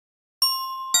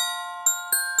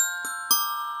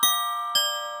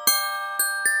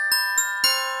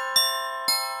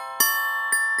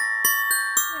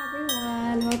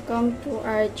welcome to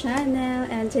our channel,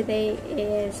 and today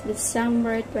is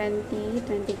December 20,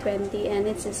 2020 and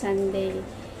it's a Sunday.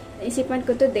 Isipan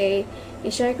ko today,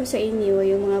 i-share ko sa inyo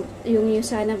yung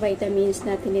Usana vitamins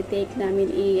na tinitake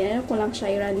namin. I-ano ko lang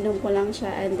siya, i-random ko lang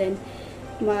siya, and then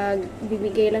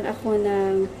magbibigay lang ako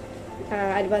ng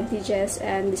advantages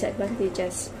and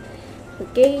disadvantages.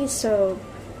 Okay, so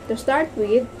to start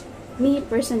with, me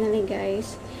personally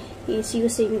guys, is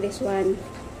using this one.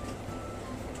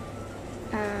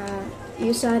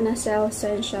 Usana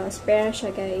Cellsentials. Pair siya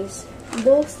guys.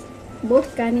 Both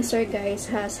canister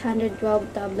guys has 112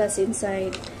 tablets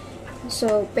inside.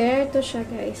 So, pair to siya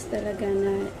guys talaga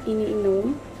na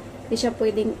iniinom. Hindi siya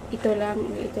pwedeng ito lang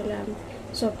o ito lang.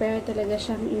 So, pair talaga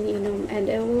siyang iniinom. And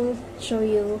I will show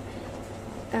you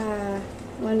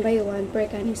one by one per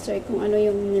canister kung ano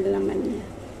yung nilalaman niya.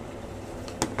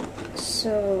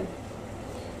 So,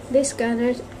 this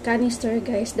canister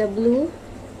guys, the blue,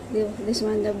 this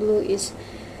one, the blue is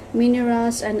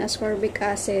minerals and ascorbic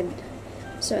acid.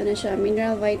 So, ano siya?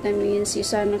 Mineral vitamins,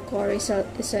 Usana Core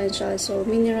Essentials. So,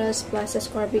 minerals plus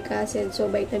ascorbic acid. So,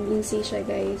 vitamin C siya,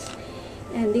 guys.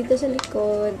 And dito sa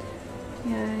likod,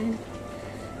 yan,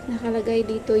 nakalagay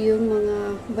dito yung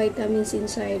mga vitamins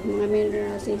inside, mga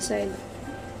minerals inside.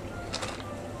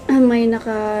 May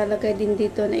nakalagay din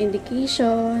dito na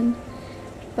indication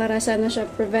para sa ano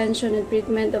siya, prevention and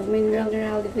treatment of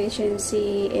mineral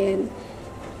deficiency and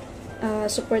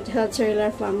support health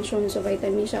cellular function. So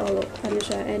vitamin siya, ano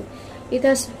siya, and it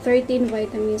has 13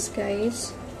 vitamins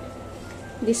guys.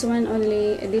 This one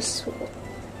only, this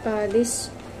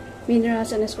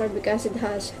minerals and ascorbic acid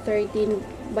has 13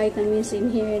 vitamins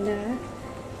in here na.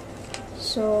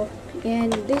 So,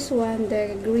 and this one,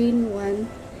 the green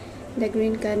one, the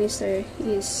green canister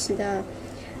is the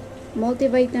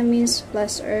multivitamins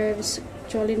plus herbs,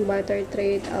 choline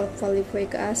barbiturate,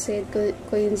 alpha-lipoic acid,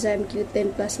 coenzyme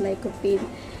Q10 plus lycopene,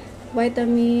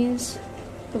 vitamins,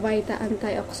 vita,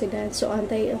 antioxidant. So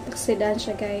antioxidant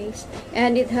siya guys.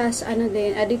 And it has ano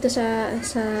din, dito sa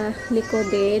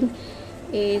likod din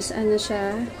is ano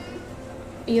siya,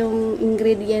 yung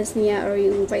ingredients niya or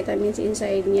yung vitamins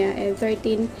inside niya, and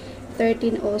 13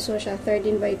 also siya,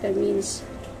 13 vitamins.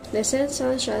 The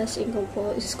Cellsentials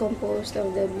is composed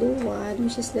of the blue one,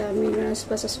 which is the minerals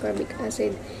plus ascorbic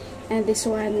acid, and this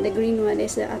one, the green one,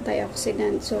 is the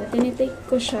antioxidant. So, tinitake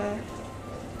ko siya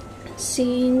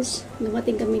since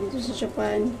dumating kami dito sa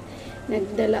Japan.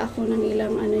 Nagdala ako ng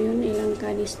ilang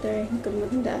canister, hindi ko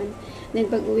matandaan. Then,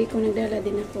 pag uwi ko, nagdala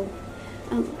din ako.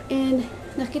 And,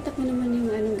 nakita ko naman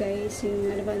yung guys, yung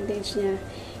advantage niya.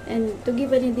 And, to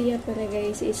give an idea para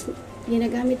guys, is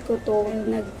ginagamit ko to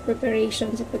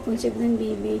nag-preparation sa pag-conceive ng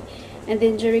baby, and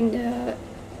then during the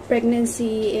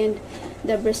pregnancy and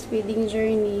the breastfeeding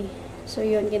journey. So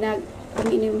yun,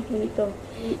 ininom ko nito.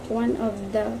 One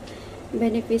of the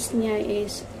benefits niya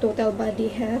is total body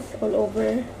health all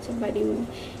over sa body mo,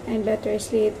 and better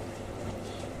sleep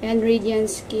and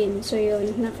radiant skin. So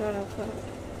yun,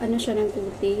 ano siya ng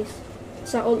kutis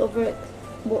sa all over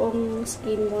buong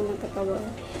skin mo ng katawan.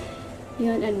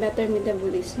 Yun, and better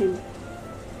metabolism.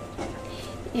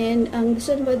 And ang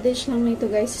disadvantage lang nito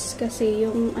guys is kasi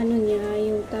yung ano niya,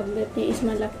 yung tablet niya is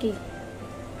malaki.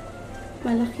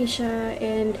 Malaki siya,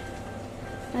 and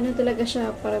ano talaga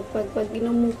siya, parang pag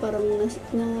inom mo parang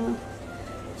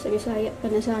sa Bisaya pa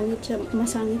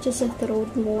masangit siya sa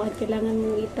throat mo, at kailangan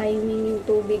mong i-timing yung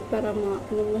tubig para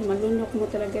malunok mo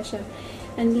talaga siya.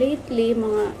 And lately,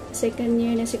 mga second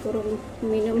year na siguro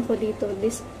uminom ko dito,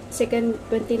 this second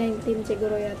 2019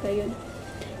 siguro yata yun,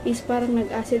 is parang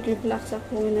nag-acid reflux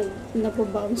ako,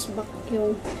 nag-bounce back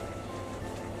yung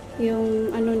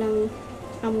ano ng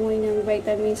amoy ng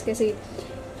vitamins, kasi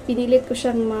pinilit ko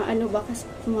siyang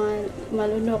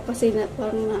malunok kasi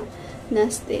parang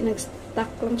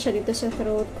nag-stuck lang siya dito sa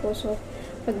throat ko. So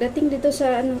pagdating dito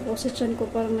sa sa tiyan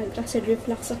ko, parang nag-acid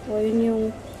reflux ako. Yun yung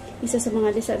isa sa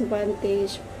mga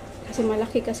disadvantage, kasi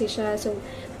malaki kasi siya. So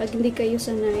pag hindi kayo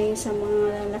sanay sa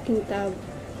mga laking tab,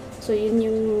 so yun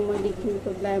yung magiging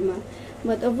problema.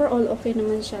 But overall, okay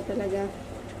naman siya talaga.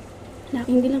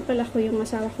 Hindi lang pala ko yung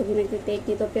asawa ko din nag-take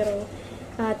nito, pero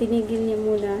tinigil niya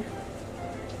muna.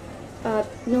 At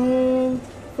nung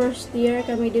first year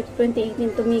kami dito,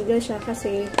 2018, tumigil siya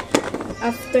kasi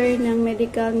after ng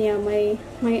medical niya, may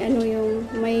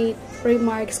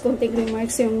remarks, konting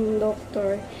remarks yung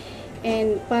doctor.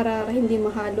 And para hindi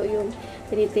mahalo yung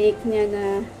tinitake niya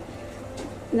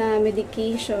na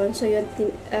medication, so yun,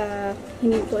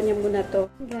 hininto niya muna to.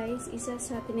 Guys, isa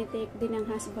sa tinitake din ng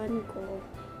husband ko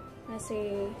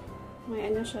kasi may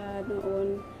siya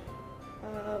noon,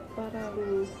 parang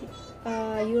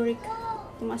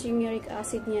tumaas yung uric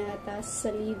acid niya, tas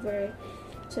sa liver.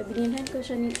 So, binilhan ko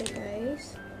siya nito,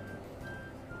 guys.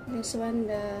 This one,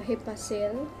 the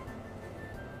Hepacil.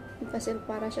 Hepacil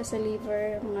para siya sa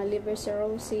liver, mga liver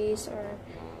cirrhosis, or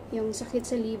yung sakit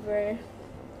sa liver,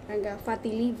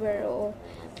 fatty liver, o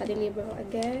fatty liver.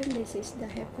 Again, this is the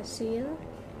Hepacil.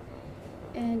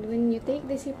 And when you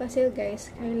take this Hepacil,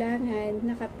 guys, kailangan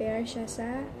naka-pair siya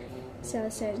sa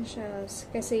Cellsentials.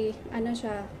 Kasi, ano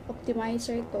siya,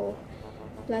 optimizer to.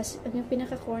 Plus, yung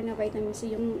pinaka-core na vitamin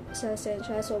C, yung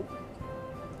Cellsentials. So,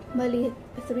 bali,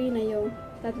 3 na yung,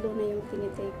 3 na yung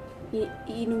tinitake,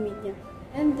 iinumin niya.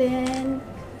 And then,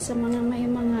 sa may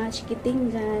mga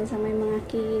chikiting dyan, sa may mga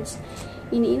kids,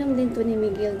 iniinom din to ni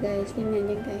Miguel, guys. Tingnan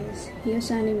niya, guys.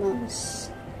 Usanimals.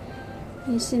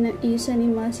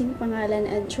 Usanimals yung pangalan,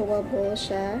 and chewable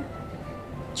siya.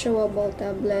 Chewable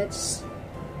tablets.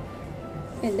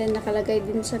 And then, nakalagay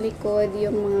din sa likod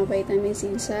yung mga vitamins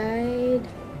inside.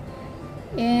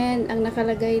 And, ang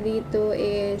nakalagay dito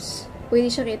is, pwede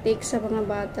siya i-take sa mga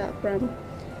bata from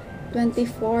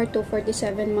 24 to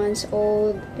 47 months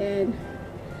old and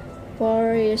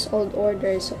 4 years old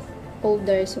older. So,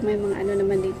 may mga ano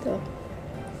naman dito.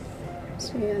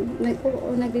 So, yun.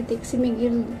 Nag-detect si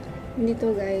Miguel dito,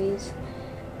 guys.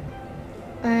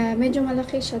 Medyo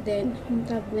malaki siya din, yung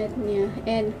tablet niya.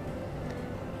 And,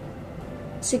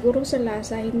 siguro sa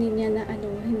lasa, hindi niya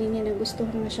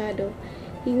nagustuhan masyado.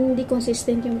 Hindi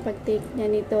consistent yung pag-take niya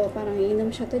nito. Parang iinom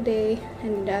siya today,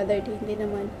 and the other day, hindi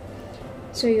naman.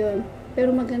 So, yun. Pero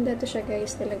maganda to siya,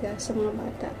 guys, talaga, sa mga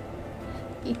bata.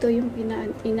 Ito yung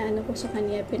inaano ko sa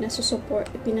kanya,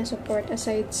 pinasupport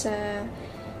aside sa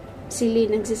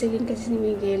silin. Nagsisilin kasi si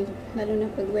Miguel, lalo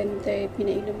na pag winter,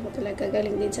 pinainom ko talaga.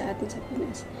 Galing din sa atin sa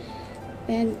Pinas.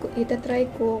 And, itatry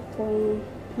ko kung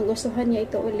magustuhan niya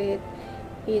ito ulit,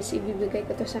 is ibibigay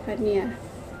ko to sa kanya.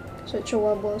 So,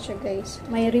 chewable siya, guys.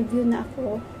 May review na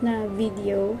ako na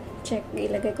video. Check,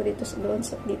 ilagay ko dito sa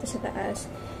taas.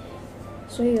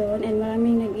 So, yun. And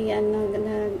maraming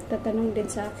nagtatanong din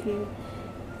sa akin.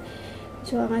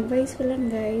 So, ang advice ko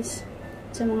lang, guys,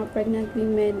 sa mga pregnant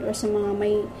women or sa mga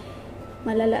may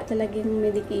malala talagang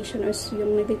medication or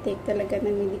yung nag-take talaga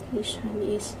ng medication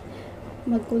is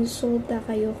kumonsulta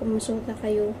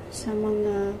kayo sa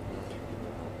mga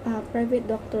private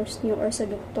doctors niyo or sa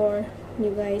doktor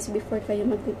niyo, guys, before kayo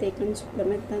mag-take ng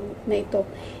supplement na ito.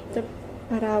 Ito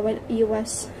para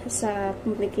iwas sa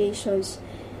complications.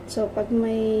 So, pag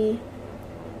may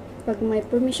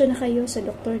permission na kayo sa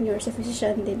doktor niyo or sa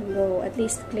physician, then go, at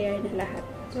least clear na lahat.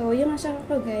 So, yung asawa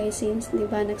ko, guys, since, di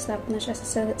ba, nag-stop na siya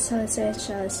sa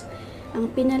Cellsentials,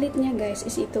 ang pinalit niya, guys,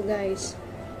 is ito, guys.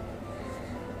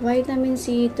 Vitamin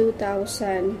C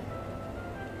 2,000.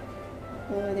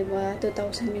 O, di ba,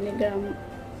 2,000 mg.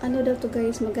 Ano daw to,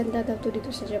 guys, maganda daw to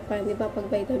dito sa Japan, di ba,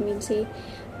 pag vitamin C,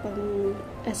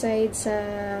 aside sa,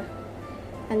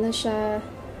 ano siya,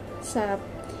 sa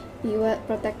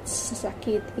protect sa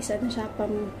sakit, isa na siya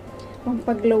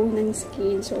pampaglow ng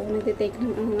skin. So, nagtitake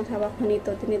ang asawa ko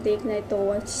nito, tinitake na ito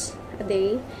once a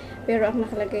day, pero ang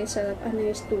nakalagay sa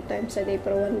is 2 times a day,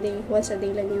 pero once a day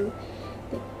lang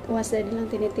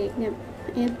tinitake niya.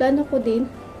 And plano ko din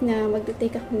na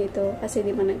magtitake ako nito kasi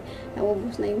di ba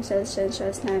naubos na yung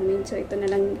Cellsentials namin, so ito na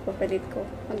lang yung papalit ko.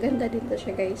 Maganda din to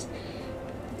siya, guys,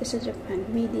 dito sa Japan,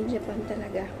 made in Japan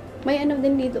talaga. May ano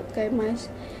din dito kay mas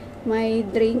may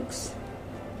drinks.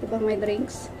 Diba may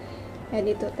drinks? And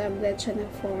ito, tablet siya na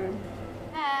form.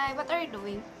 Hi, what are you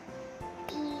doing?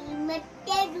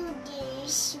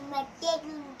 Matulungis.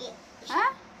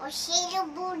 Ha? Osiri,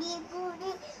 buri.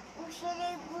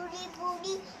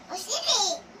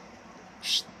 Osiri!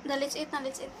 Shh! Let's eat na,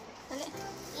 let's eat. Dali.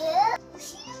 Yeah.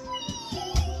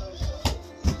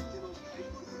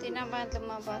 Tinabad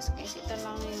lumabas guys. Ito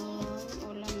lang yung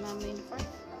ulam namin for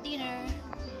dinner.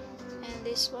 And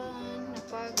this one,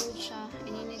 napagod siya.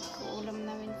 Ininit ko ulam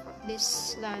namin for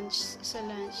this lunch, sa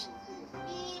lunch.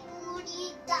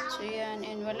 So, yan.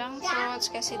 And walang fruits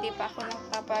kasi di pa ako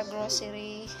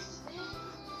nakapag-grocery.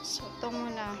 So, ito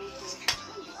muna.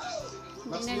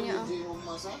 Tingnan nyo.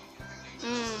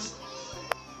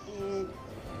 And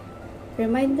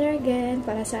reminder again,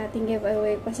 para sa ating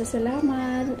giveaway,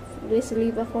 pasasalamat. Please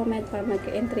leave a comment para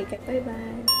mag-entry ka.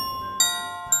 Bye-bye.